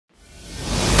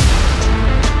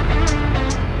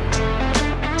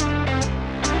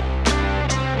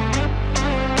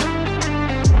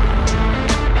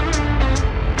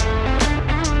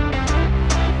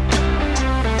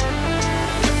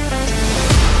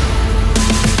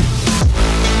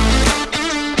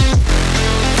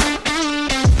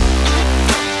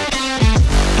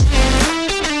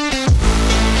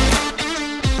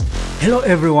Hello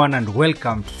everyone and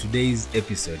welcome to today's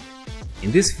episode.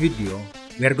 In this video,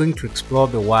 we are going to explore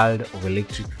the world of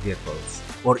electric vehicles,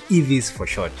 or EVs for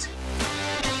short.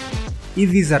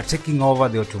 EVs are taking over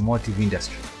the automotive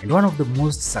industry, and one of the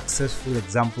most successful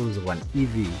examples of an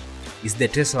EV is the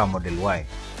Tesla Model Y.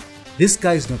 This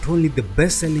car is not only the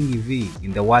best-selling EV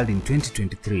in the world in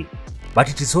 2023, but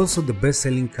it is also the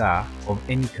best-selling car of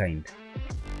any kind.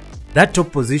 That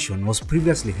top position was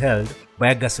previously held by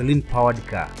a gasoline-powered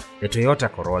car, the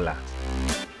Toyota Corolla.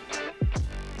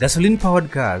 Gasoline-powered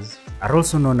cars are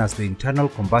also known as the Internal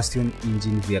Combustion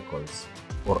Engine Vehicles,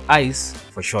 or ICE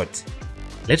for short.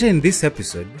 Later in this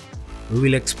episode, we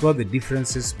will explore the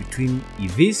differences between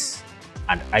EVs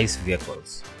and ICE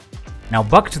vehicles. Now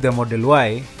back to the Model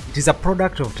Y, it is a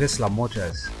product of Tesla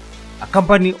Motors, a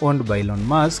company owned by Elon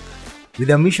Musk with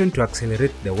a mission to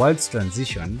accelerate the world's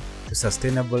transition to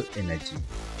sustainable energy.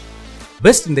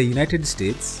 Based in the United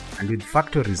States and with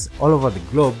factories all over the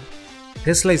globe,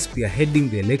 Tesla is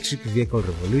spearheading the electric vehicle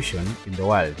revolution in the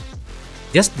world.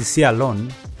 Just this year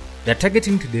alone, they are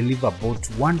targeting to deliver about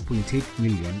 1.8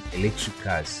 million electric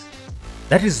cars.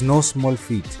 That is no small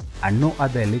feat, and no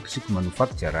other electric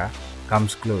manufacturer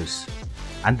comes close.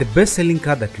 And the best-selling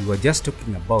car that we were just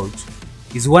talking about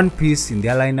is one piece in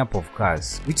their lineup of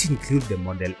cars, which include the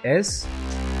Model S,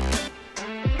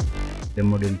 the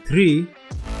Model 3,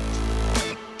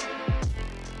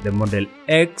 the Model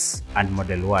X and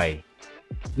Model Y,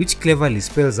 which cleverly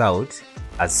spells out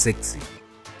as sexy.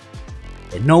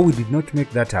 And no, we did not make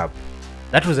that up.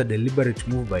 That was a deliberate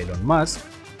move by Elon Musk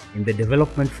in the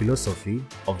development philosophy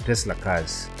of Tesla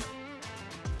cars.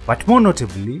 But more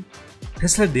notably,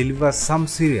 Tesla delivers some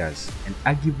serious and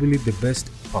arguably the best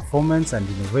performance and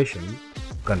innovation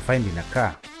you can find in a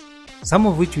car, some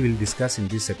of which we will discuss in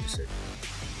this episode.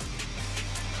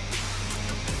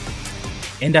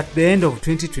 And at the end of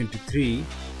 2023,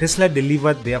 Tesla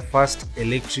delivered their first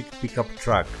electric pickup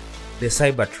truck, the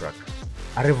Cybertruck,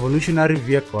 a revolutionary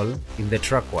vehicle in the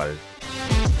truck world.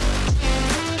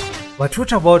 But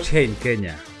what about here in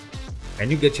Kenya?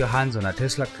 Can you get your hands on a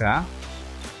Tesla car?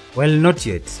 Well, not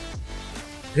yet.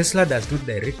 Tesla does not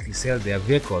directly sell their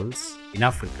vehicles in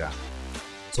Africa,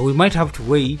 so we might have to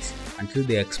wait until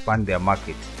they expand their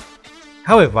market.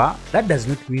 However, that does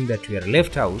not mean that we are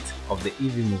left out of the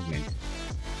EV movement.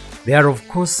 There are of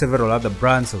course several other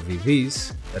brands of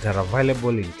EVs that are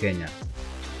available in Kenya,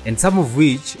 and some of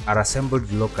which are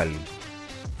assembled locally.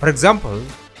 For example,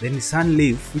 the Nissan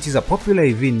Leaf, which is a popular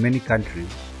EV in many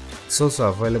countries, is also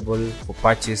available for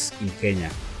purchase in Kenya.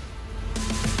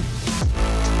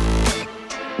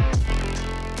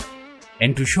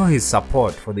 And to show his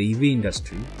support for the EV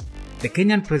industry, the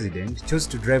Kenyan president chose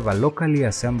to drive a locally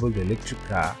assembled electric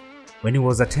car when he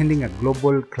was attending a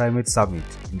global climate summit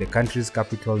in the country's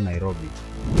capital, Nairobi.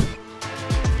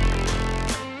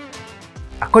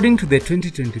 According to the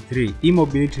 2023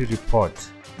 e-mobility report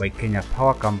by Kenya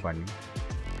Power Company,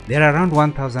 there are around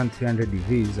 1,300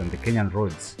 EVs on the Kenyan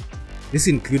roads. This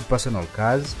includes personal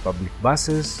cars, public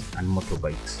buses, and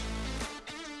motorbikes.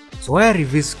 So why are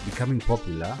EVs becoming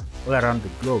popular all around the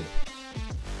globe?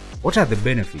 What are the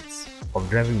benefits of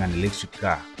driving an electric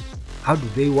car? How do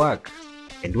they work?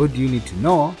 And what do you need to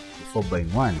know before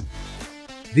buying one?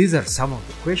 These are some of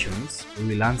the questions we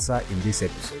will answer in this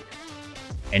episode.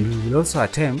 And we will also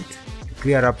attempt to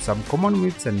clear up some common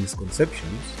myths and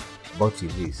misconceptions about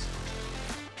EVs.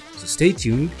 So stay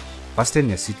tuned, fasten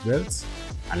your seatbelts,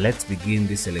 and let's begin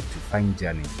this electrifying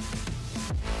journey.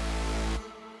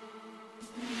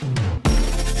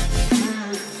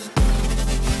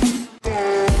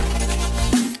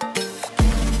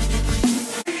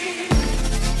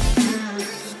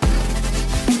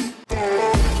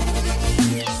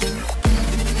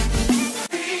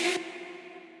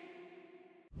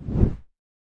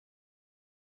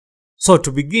 So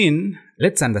to begin,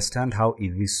 let's understand how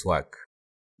EVs work.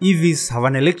 EVs have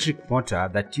an electric motor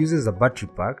that uses a battery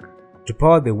pack to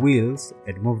power the wheels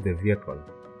and move the vehicle.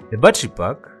 The battery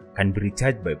pack can be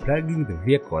recharged by plugging the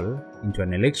vehicle into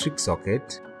an electric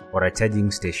socket or a charging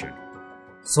station.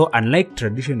 So unlike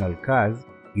traditional cars,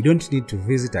 you don't need to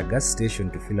visit a gas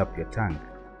station to fill up your tank.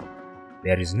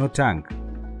 There is no tank.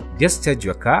 Just charge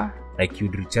your car like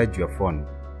you'd recharge your phone.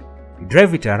 You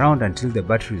drive it around until the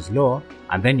battery is low,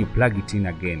 and then you plug it in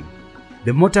again.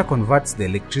 The motor converts the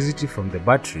electricity from the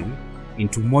battery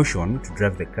into motion to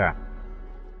drive the car.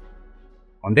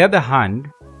 On the other hand,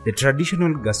 the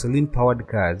traditional gasoline-powered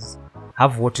cars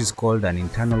have what is called an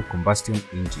internal combustion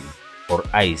engine, or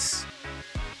ICE.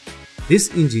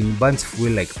 This engine burns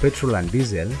fuel like petrol and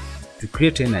diesel to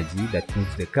create energy that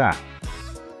moves the car.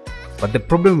 But the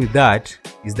problem with that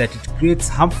is that it creates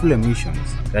harmful emissions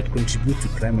that contribute to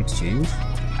climate change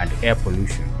and air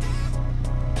pollution.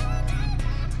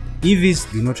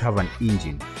 EVs do not have an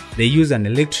engine. They use an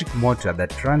electric motor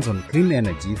that runs on clean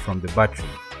energy from the battery,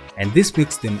 and this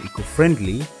makes them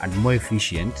eco-friendly and more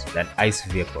efficient than ICE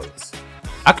vehicles.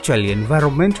 Actually,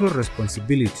 environmental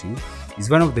responsibility is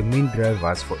one of the main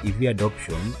drivers for EV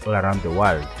adoption all around the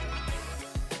world.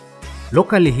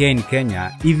 Locally here in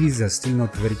Kenya, EVs are still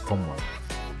not very common.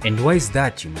 And why is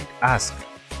that, you might ask?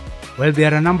 Well,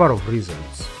 there are a number of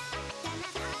reasons.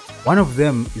 One of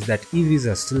them is that EVs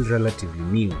are still relatively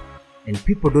new, and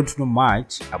people don't know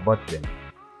much about them.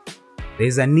 There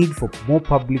is a need for more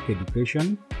public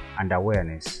education and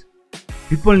awareness.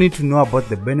 People need to know about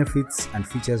the benefits and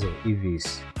features of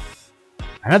EVs.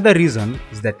 Another reason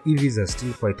is that EVs are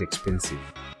still quite expensive.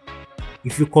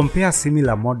 If you compare a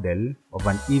similar model of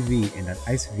an EV and an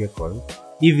ICE vehicle,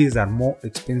 EVs are more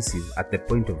expensive at the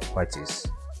point of purchase.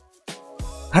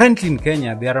 Currently in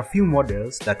Kenya, there are a few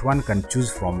models that one can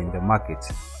choose from in the market,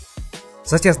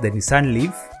 such as the Nissan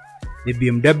Leaf, the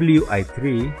BMW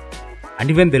i3, and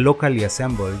even the locally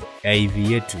assembled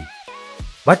EVA2.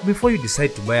 But before you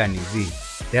decide to buy an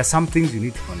EV, there are some things you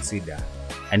need to consider.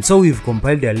 And so we've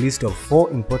compiled a list of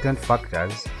 4 important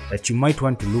factors that you might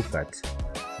want to look at.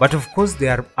 But of course,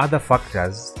 there are other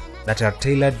factors that are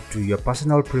tailored to your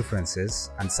personal preferences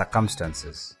and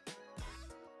circumstances.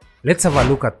 Let's have a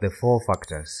look at the 4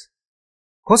 factors.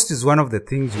 Cost is one of the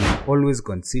things you will always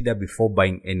consider before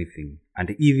buying anything, and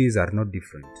EVs are no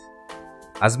different.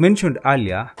 As mentioned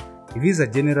earlier, EVs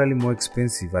are generally more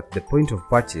expensive at the point of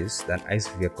purchase than ICE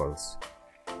vehicles.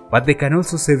 But they can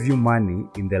also save you money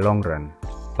in the long run.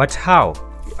 But how,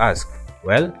 you ask?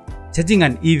 Well, charging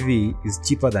an EV is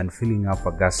cheaper than filling up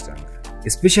a gas tank,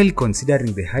 especially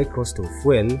considering the high cost of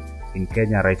fuel in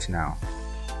Kenya right now.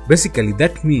 Basically,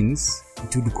 that means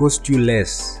it would cost you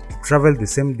less to travel the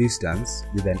same distance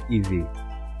with an EV.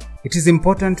 It is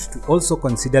important to also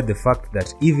consider the fact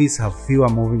that EVs have fewer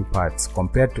moving parts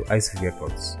compared to ICE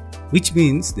vehicles, which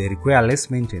means they require less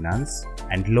maintenance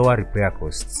and lower repair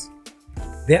costs.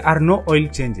 There are no oil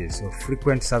changes or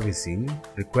frequent servicing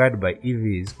required by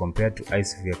EVs compared to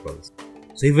ICE vehicles.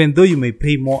 So even though you may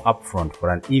pay more upfront for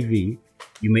an EV,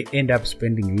 you may end up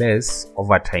spending less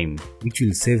over time, which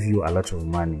will save you a lot of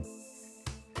money.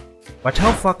 But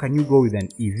how far can you go with an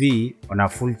EV on a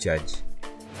full charge?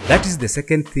 That is the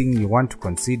second thing you want to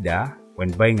consider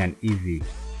when buying an EV.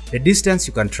 The distance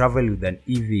you can travel with an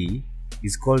EV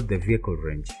is called the vehicle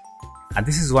range. And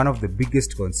this is one of the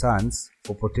biggest concerns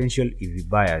for potential EV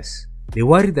buyers. They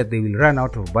worry that they will run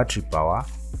out of battery power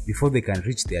before they can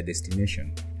reach their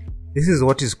destination. This is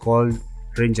what is called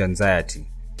range anxiety.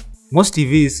 Most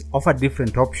EVs offer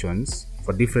different options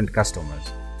for different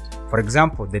customers. For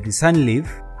example, the Nissan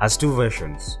Leaf has 2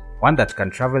 versions, one that can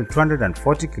travel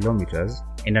 240 kilometers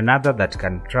and another that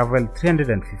can travel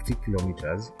 350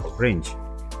 kilometers of range.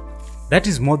 That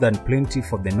is more than plenty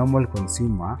for the normal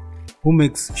consumer who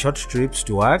makes short trips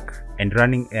to work and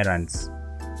running errands.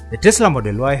 The Tesla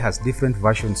Model Y has different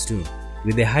versions too,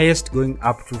 with the highest going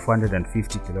up to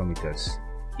 450 kilometers.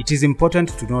 It is important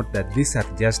to note that these are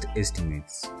just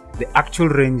estimates. The actual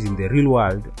range in the real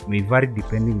world may vary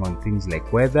depending on things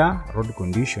like weather, road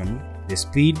condition, the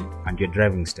speed, and your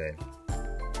driving style.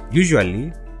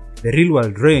 Usually, the real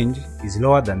world range is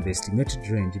lower than the estimated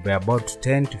range by about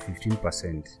 10 to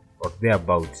 15% or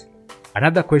thereabout.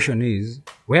 Another question is,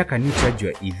 where can you charge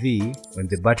your EV when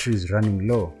the battery is running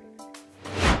low?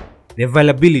 The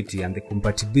availability and the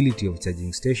compatibility of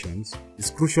charging stations is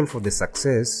crucial for the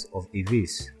success of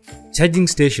EVs. Charging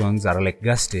stations are like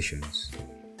gas stations,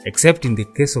 except in the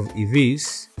case of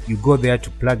EVs, you go there to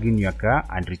plug in your car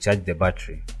and recharge the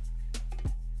battery.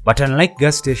 But unlike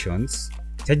gas stations,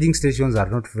 charging stations are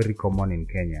not very common in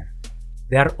Kenya.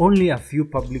 There are only a few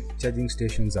public charging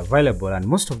stations available, and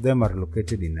most of them are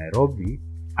located in Nairobi,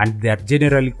 and they are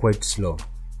generally quite slow.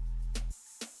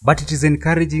 But it is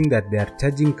encouraging that there are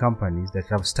charging companies that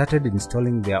have started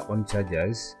installing their own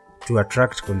chargers to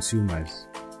attract consumers.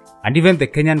 And even the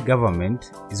Kenyan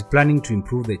government is planning to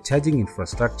improve the charging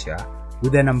infrastructure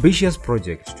with an ambitious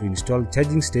project to install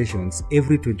charging stations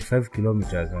every 25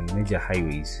 kilometers on major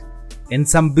highways. And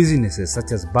some businesses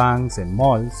such as banks and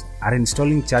malls are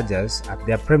installing chargers at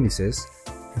their premises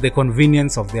for the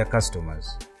convenience of their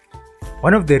customers.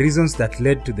 One of the reasons that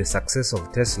led to the success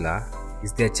of Tesla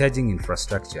is their charging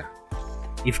infrastructure.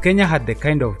 If Kenya had the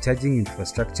kind of charging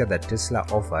infrastructure that Tesla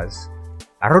offers,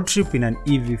 a road trip in an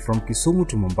EV from Kisumu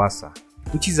to Mombasa,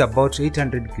 which is about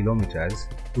 800 kilometers,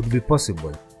 would be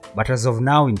possible. But as of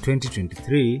now in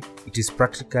 2023, it is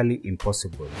practically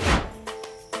impossible.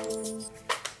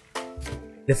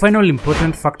 The final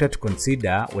important factor to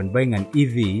consider when buying an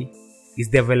EV is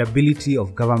the availability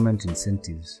of government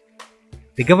incentives.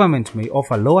 The government may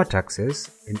offer lower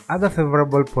taxes and other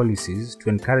favorable policies to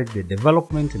encourage the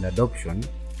development and adoption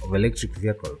of electric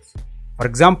vehicles. For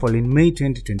example, in May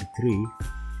 2023,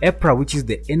 EPRA, which is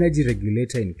the energy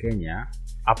regulator in Kenya,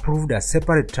 approved a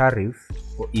separate tariff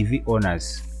for EV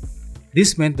owners.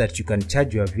 This meant that you can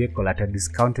charge your vehicle at a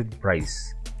discounted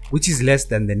price, which is less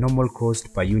than the normal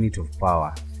cost per unit of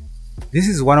power. This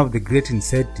is one of the great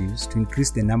incentives to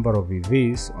increase the number of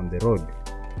EVs on the road.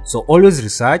 So always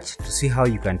research to see how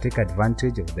you can take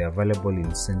advantage of the available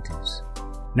incentives.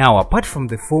 Now, apart from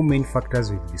the four main factors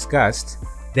we've discussed,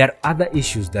 there are other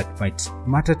issues that might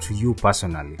matter to you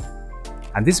personally.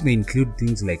 And this may include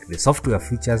things like the software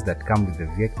features that come with the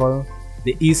vehicle,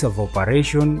 the ease of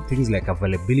operation, things like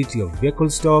availability of vehicle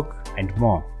stock, and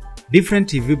more.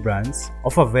 Different EV brands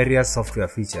offer various software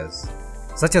features,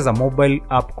 such as a mobile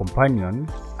app companion,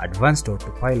 advanced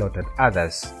autopilot, and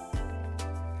others.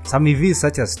 Some EVs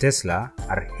such as Tesla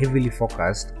are heavily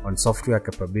focused on software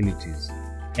capabilities,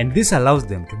 and this allows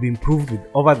them to be improved with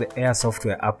over-the-air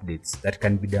software updates that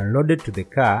can be downloaded to the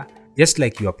car just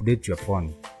like you update your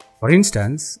phone. For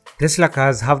instance, Tesla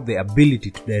cars have the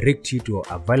ability to direct you to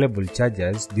available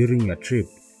chargers during your trip,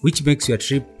 which makes your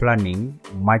trip planning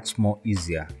much more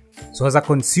easier. So as a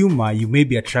consumer, you may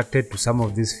be attracted to some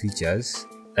of these features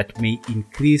that may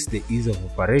increase the ease of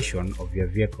operation of your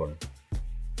vehicle.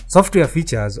 Software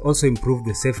features also improve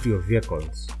the safety of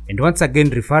vehicles, and once again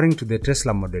referring to the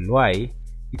Tesla Model Y,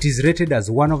 it is rated as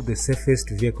one of the safest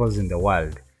vehicles in the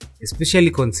world,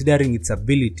 especially considering its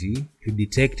ability to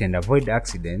detect and avoid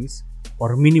accidents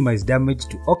or minimize damage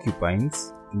to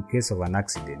occupants in case of an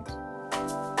accident.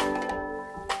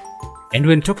 And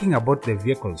when talking about the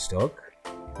vehicle stock,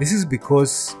 this is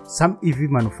because some EV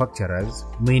manufacturers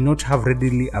may not have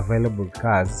readily available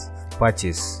cars to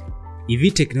purchase.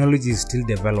 EV technology is still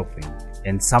developing,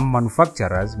 and some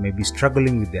manufacturers may be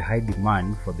struggling with the high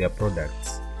demand for their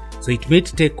products. So it may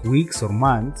take weeks or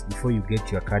months before you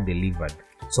get your car delivered.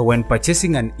 So when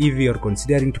purchasing an EV or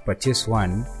considering to purchase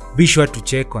one, be sure to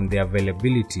check on the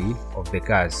availability of the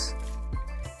cars.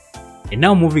 And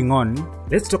now moving on,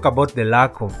 let's talk about the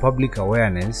lack of public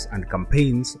awareness and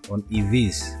campaigns on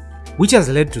EVs, which has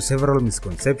led to several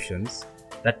misconceptions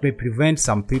that may prevent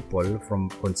some people from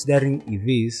considering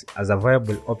EVs as a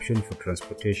viable option for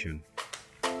transportation.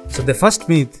 So the first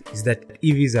myth is that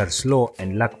EVs are slow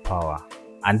and lack power.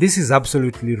 And this is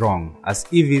absolutely wrong, as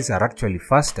EVs are actually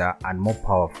faster and more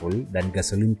powerful than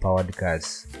gasoline-powered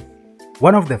cars.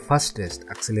 One of the fastest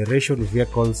acceleration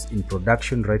vehicles in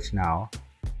production right now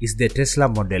is the Tesla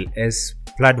Model S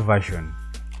Plaid version.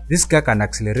 This car can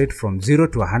accelerate from 0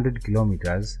 to 100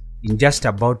 kilometers in just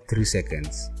about 3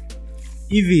 seconds.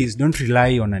 EVs don't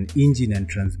rely on an engine and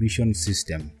transmission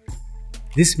system.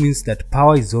 This means that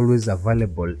power is always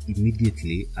available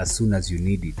immediately as soon as you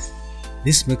need it.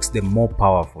 This makes them more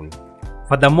powerful.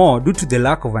 Furthermore, due to the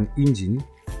lack of an engine,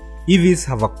 EVs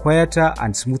have a quieter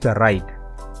and smoother ride.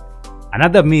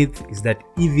 Another myth is that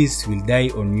EVs will die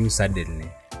on you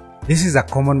suddenly. This is a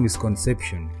common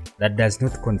misconception that does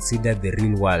not consider the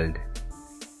real world.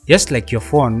 Just like your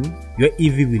phone, your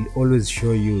EV will always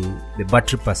show you the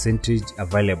battery percentage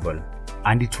available,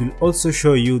 and it will also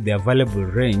show you the available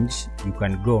range you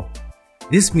can go.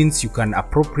 This means you can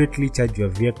appropriately charge your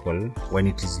vehicle when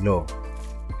it is low.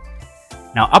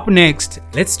 Now up next,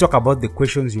 let's talk about the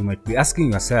questions you might be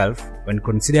asking yourself when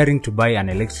considering to buy an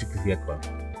electric vehicle.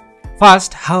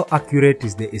 First, how accurate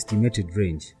is the estimated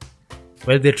range?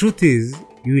 Well, the truth is,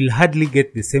 you will hardly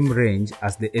get the same range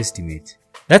as the estimate.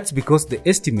 That's because the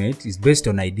estimate is based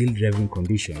on ideal driving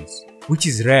conditions, which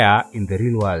is rare in the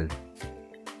real world.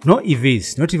 No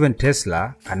EVs, not even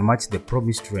Tesla, can match the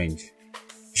promised range.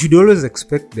 You should always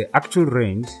expect the actual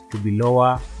range to be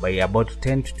lower by about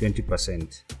 10 to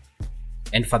 20%.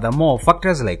 And furthermore,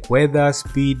 factors like weather,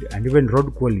 speed, and even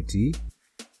road quality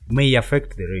may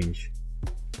affect the range.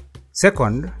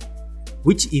 Second,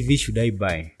 which EV should I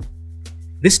buy?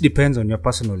 This depends on your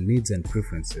personal needs and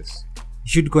preferences. You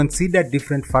should consider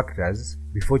different factors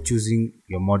before choosing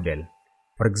your model.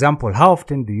 For example, how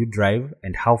often do you drive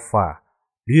and how far?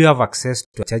 Do you have access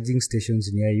to charging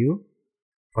stations near you?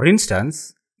 For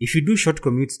instance, if you do short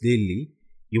commutes daily,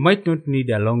 you might not need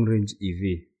a long-range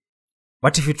EV.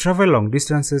 But if you travel long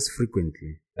distances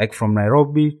frequently, like from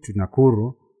Nairobi to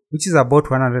Nakuru, which is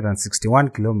about 161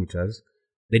 kilometers,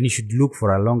 then you should look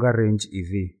for a longer range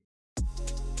EV.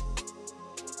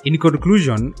 In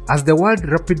conclusion, as the world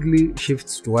rapidly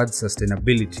shifts towards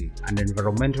sustainability and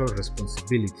environmental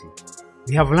responsibility,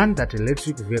 we have learned that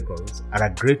electric vehicles are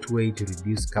a great way to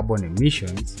reduce carbon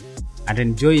emissions and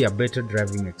enjoy a better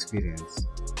driving experience.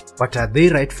 But are they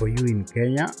right for you in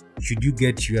Kenya? Should you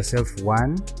get yourself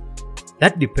one?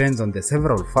 That depends on the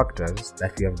several factors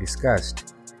that we have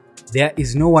discussed. There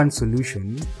is no one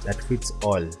solution that fits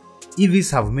all.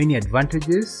 EVs have many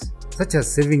advantages, such as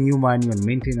saving you money on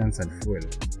maintenance and fuel.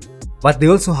 But they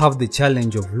also have the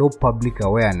challenge of low public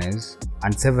awareness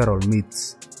and several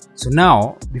myths. So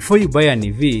now, before you buy an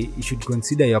EV, you should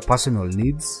consider your personal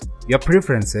needs, your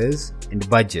preferences, and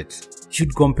budget. You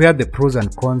should compare the pros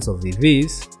and cons of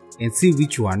EVs and see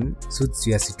which one suits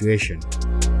your situation.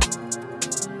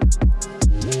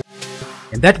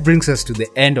 And that brings us to the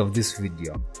end of this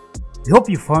video. We hope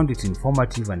you found it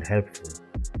informative and helpful.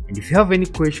 And if you have any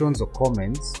questions or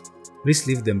comments, please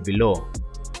leave them below.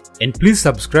 And please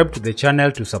subscribe to the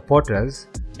channel to support us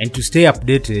and to stay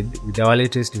updated with our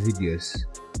latest videos.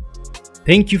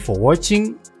 Thank you for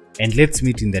watching, and let's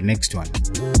meet in the next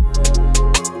one.